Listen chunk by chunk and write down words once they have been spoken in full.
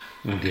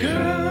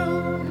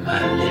Girl,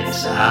 my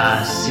lips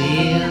are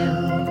sealed.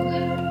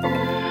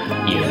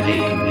 You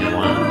make me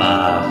want to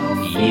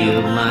barf.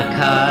 Yield my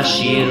car,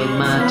 shield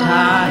my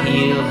tie,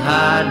 heel,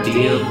 high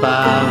deal,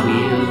 bar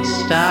wheel,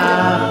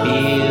 stop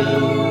you.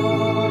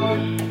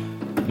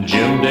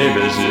 Jim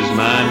Davis is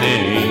my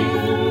name.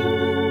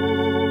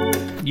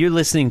 You're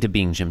listening to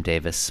Being Jim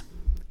Davis.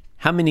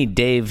 How many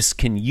Daves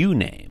can you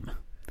name?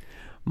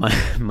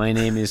 My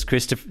name is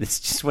Christopher. It's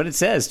just what it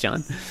says,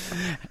 John.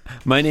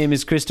 My name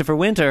is Christopher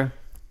Winter,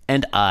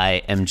 and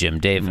I am Jim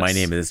Davis. My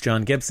name is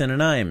John Gibson,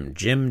 and I am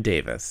Jim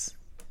Davis.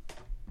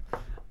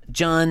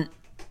 John,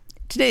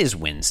 today is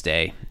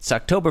Wednesday. It's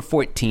October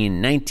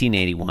 14,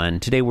 1981.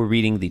 Today we're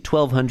reading the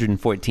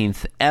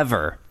 1214th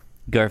ever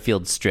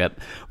Garfield strip.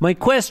 My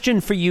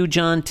question for you,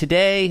 John,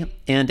 today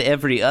and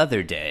every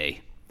other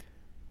day,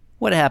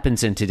 what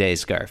happens in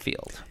today's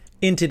Garfield?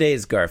 In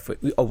today's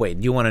Garfield, oh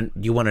wait, you want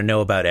to know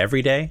about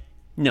every day?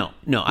 No.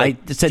 Like,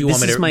 I said do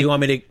you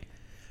want me to?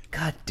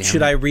 God damn.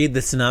 Should I read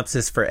the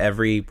synopsis for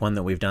every one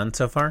that we've done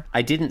so far?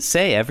 I didn't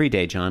say every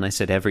day, John. I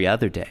said every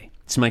other day.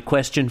 It's my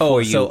question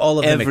for you. So all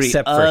of them every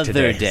except for other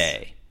today.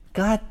 Day.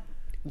 God,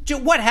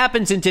 what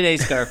happens in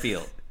today's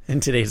Garfield?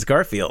 In today's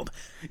Garfield,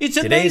 It's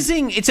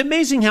amazing. It's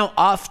amazing how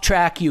off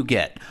track you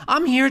get.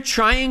 I'm here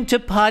trying to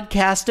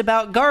podcast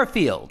about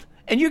Garfield.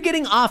 And you're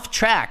getting off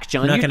track,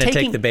 John. I'm not going to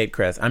take the bait,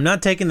 Chris. I'm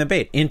not taking the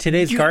bait. In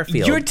today's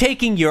Garfield, you're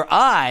taking your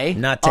eye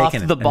off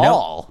the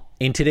ball. No.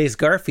 In today's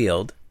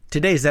Garfield,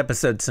 today's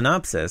episode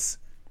synopsis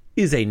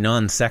is a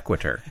non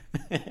sequitur.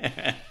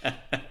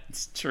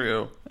 It's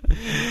true.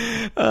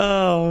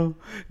 Oh,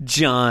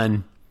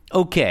 John.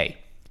 Okay.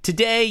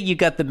 Today you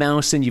got the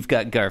mouse and you've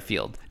got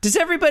Garfield. Does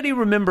everybody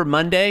remember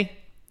Monday?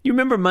 You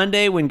remember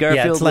Monday when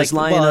Garfield was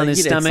lying on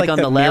his stomach on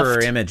the left?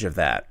 Mirror image of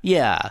that.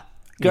 Yeah.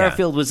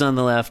 Garfield was on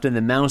the left and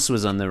the mouse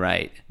was on the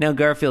right. Now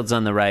Garfield's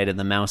on the right and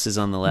the mouse is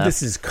on the left.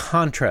 This is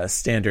contra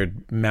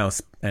standard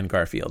mouse and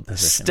Garfield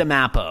position.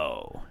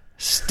 Stamapo.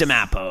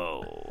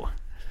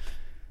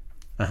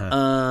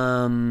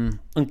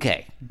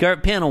 Okay.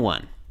 Panel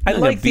one. I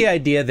like the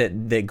idea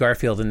that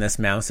Garfield and this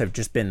mouse have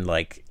just been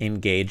like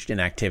engaged in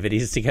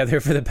activities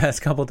together for the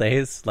past couple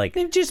days. Like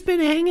they've just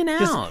been hanging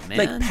out, man.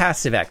 Like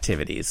passive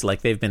activities.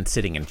 Like they've been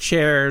sitting in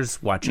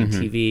chairs, watching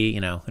TV. You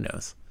know, who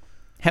knows?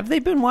 Have they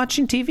been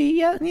watching TV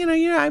yet? You know.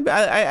 I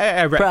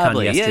retconned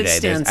Probably. yesterday. Yeah, it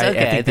stands, I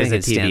think there's a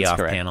TV off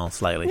correct. panel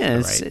slightly Yeah,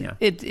 to the right.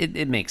 Yeah.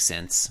 It makes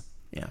sense.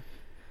 Yeah,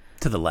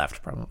 to the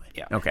left probably.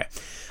 Yeah. Okay.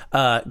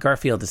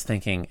 Garfield is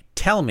thinking,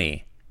 "Tell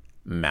me,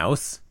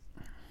 mouse,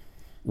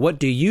 what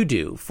do you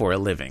do for a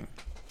living?"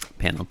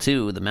 Panel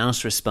 2, the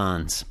mouse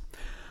responds,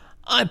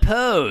 "I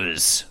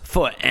pose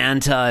for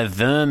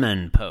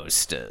anti-vermin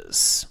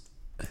posters."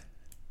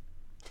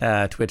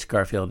 To which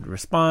Garfield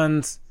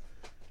responds,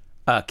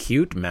 "A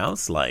cute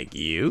mouse like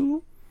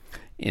you?"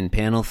 In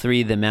panel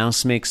 3, the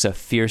mouse makes a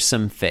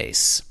fearsome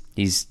face.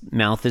 His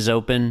mouth is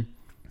open,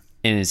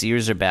 and his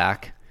ears are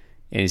back,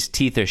 and his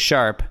teeth are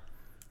sharp,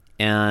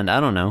 and I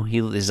don't know,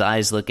 his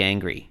eyes look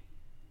angry.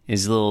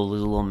 His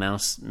little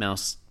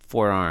mouse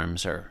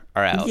forearms are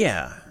out.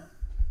 Yeah.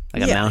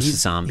 Like a mouse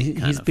zombie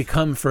kind He's of.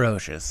 become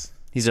ferocious.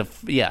 He's a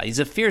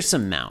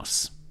fearsome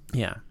mouse.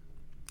 Yeah.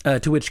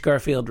 To which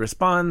Garfield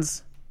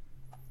responds,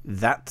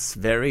 "That's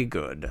very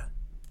good."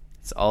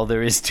 That's all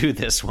there is to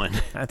this one.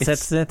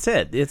 That's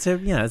it. It's a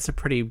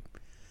pretty.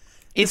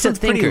 It's a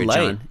thinker, pretty light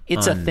John.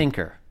 It's a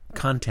thinker.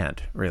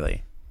 Content,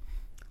 really.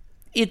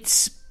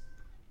 There's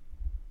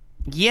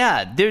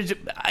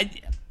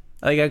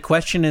Like a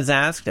question is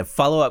asked, a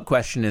follow-up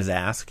question is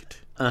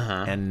asked,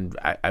 Uh-huh. and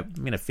I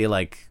feel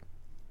like,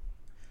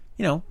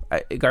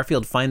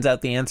 Garfield finds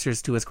out the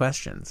answers to his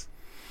questions.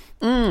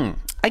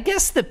 I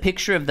guess the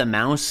picture of the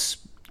mouse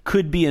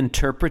could be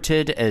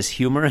interpreted as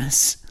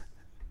humorous.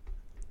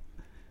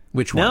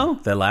 Which one? No?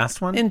 The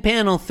last one? In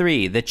panel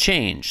 3, the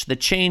change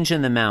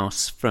in the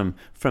mouse from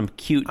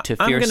cute to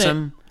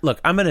fearsome.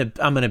 I'm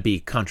gonna be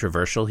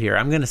controversial here.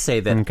 I'm gonna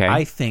say that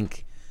I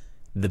think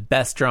the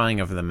best drawing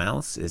of the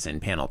mouse is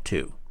in panel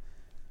 2.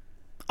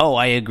 Oh,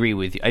 I agree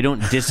with you. I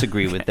don't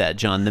disagree with that,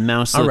 John. The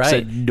mouse looks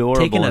adorable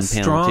Taking a in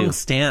panel strong 2.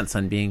 stance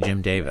on being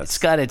Jim Davis. It's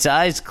got its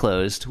eyes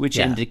closed, which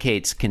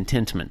indicates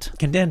contentment.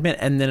 Contentment,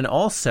 and then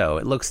also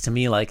it looks to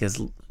me like his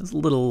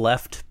little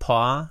left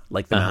paw,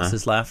 like the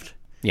mouse's left.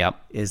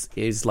 Yep.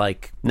 Is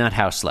like Not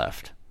house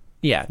left.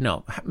 Yeah,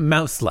 no,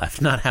 mouse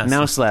left, not house.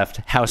 Mouse left,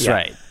 house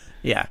right.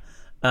 Yeah.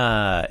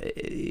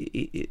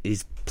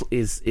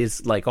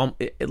 Is like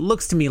it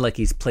looks to me like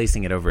he's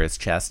placing it over his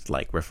chest,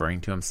 like referring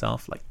to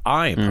himself, like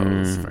I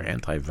pose for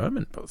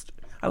anti-vermin poster.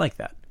 I like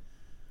that.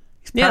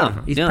 He's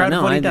proud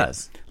of what he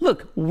does.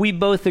 Look, we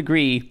both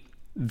agree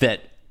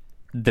that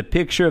the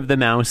picture of the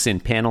mouse in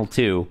panel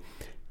 2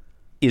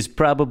 is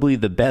probably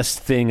the best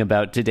thing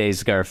about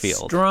today's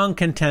Garfield. Strong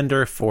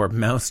contender for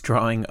mouse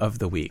drawing of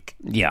the week.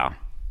 Yeah.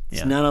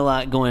 It's not a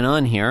lot going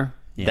on here.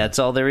 Yeah. That's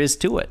all there is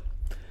to it.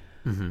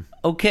 Mm-hmm.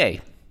 Okay.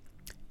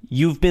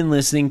 You've been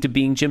listening to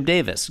Being Jim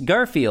Davis.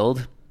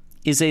 Garfield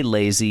is a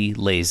lazy,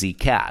 lazy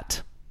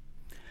cat.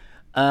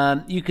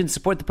 You can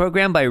support the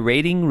program by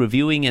rating,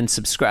 reviewing, and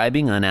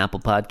subscribing on Apple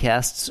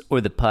Podcasts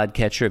or the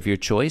podcatcher of your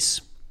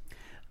choice.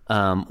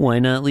 Why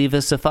not leave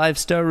us a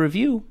 5-star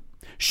review?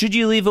 Should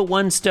you leave a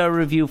 1-star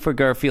review for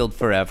Garfield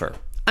Forever?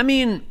 I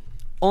mean,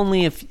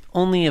 only if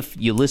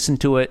you listen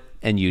to it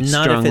and you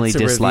strongly dislike it. Not if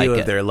it's a review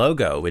of their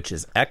logo, which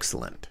is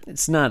excellent.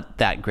 It's not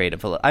that great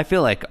of a... I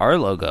feel like our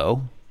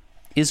logo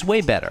is way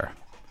better.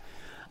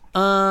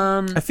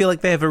 I feel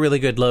like they have a really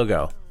good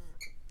logo.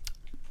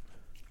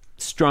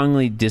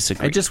 Strongly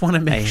disagree. I just want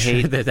to make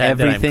sure that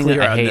I'm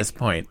clear on this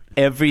point.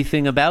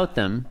 Everything about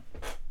them,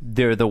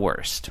 they're the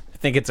worst. I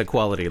think it's a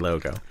quality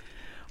logo.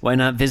 Why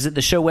not visit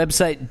the show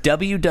website,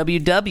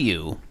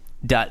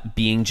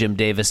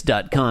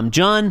 www.beingjimdavis.com.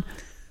 John,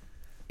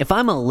 if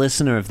I'm a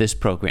listener of this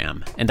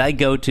program and I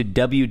go to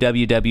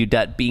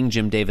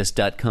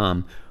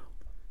www.beingjimdavis.com,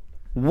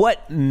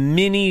 what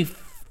mini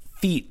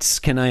feats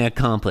can I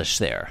accomplish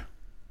there?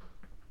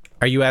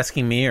 Are you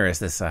asking me, or is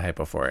this a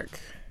hypophoric?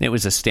 It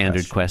was a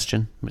standard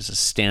question. It was a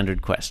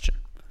standard question.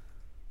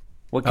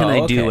 What can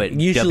I do at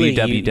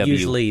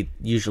www?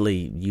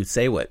 Usually you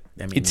say what.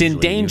 I mean, it's in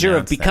danger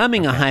of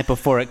becoming a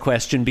hypophoric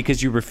question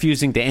because you're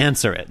refusing to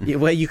answer it. Yeah,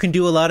 well, you can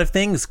do a lot of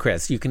things,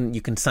 Chris. You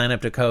can sign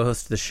up to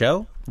co-host the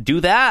show. Do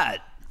that.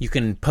 You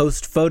can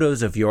post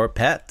photos of your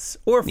pets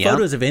or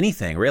photos of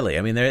anything, really.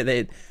 I mean,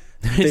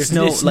 there's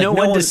no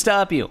one to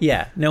stop you.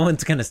 Yeah, no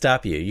one's going to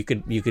stop you. You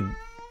could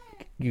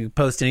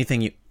post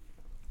anything you...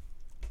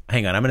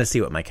 Hang on, I'm going to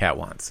see what my cat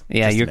wants.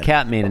 Yeah, your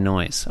cat made a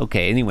noise.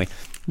 Okay, anyway,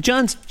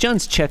 John's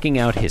checking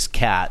out his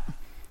cat.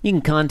 You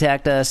can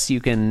contact us.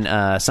 You can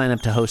sign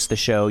up to host the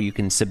show. You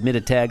can submit a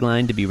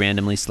tagline to be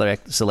randomly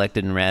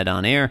selected and read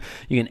on air.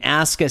 You can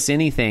ask us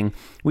anything.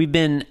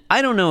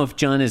 I don't know if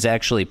John has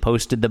actually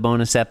posted the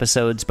bonus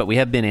episodes, but we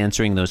have been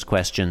answering those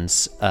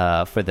questions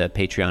for the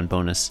Patreon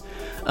bonus.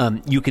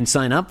 You can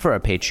sign up for our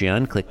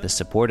Patreon. Click the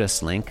Support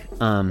Us link.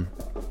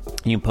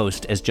 You can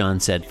post, as John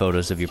said,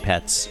 photos of your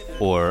pets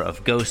or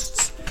of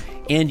ghosts.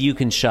 And you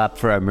can shop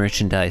for our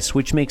merchandise,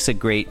 which makes a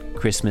great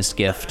Christmas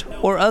gift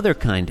or other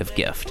kind of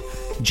gift.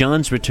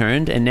 John's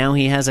returned, and now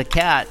he has a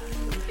cat.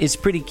 It's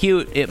pretty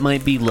cute. It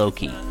might be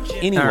Loki.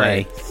 Anyway,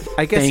 right.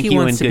 I guess thank he you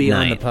wants and to be good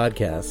on the night.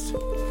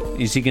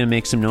 podcast. Is he going to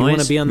make some noise? You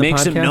want to be on the make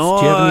podcast? Some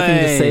noise. Do you have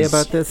anything to say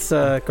about this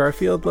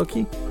Garfield,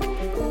 Loki?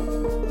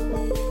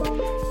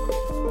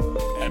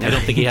 I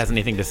don't think he has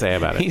anything to say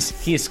about it.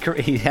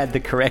 He had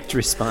the correct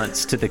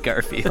response to the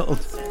Garfield.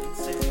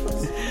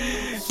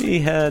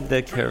 He had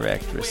the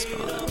correct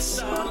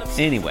response.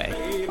 Anyway,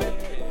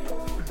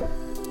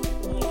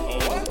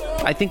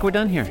 I think we're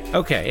done here.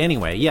 Okay,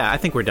 anyway, yeah, I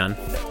think we're done.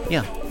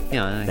 Yeah.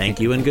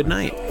 Thank you and good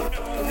night.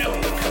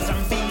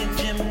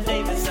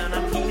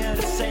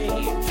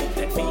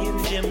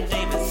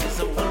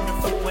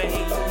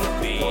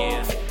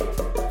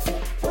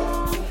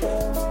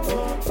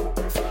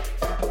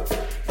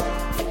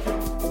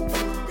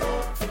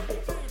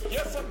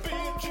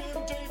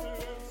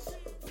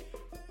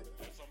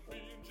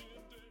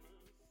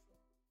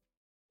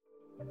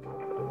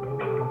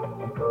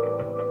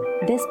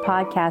 This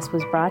podcast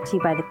was brought to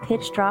you by the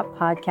Pitch Drop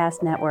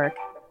Podcast Network.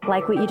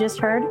 Like what you just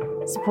heard?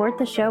 Support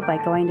the show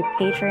by going to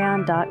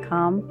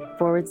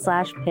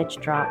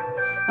patreon.com/pitchdrop.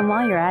 And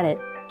while you're at it,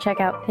 check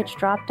out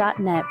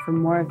pitchdrop.net for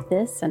more of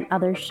this and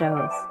other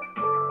shows.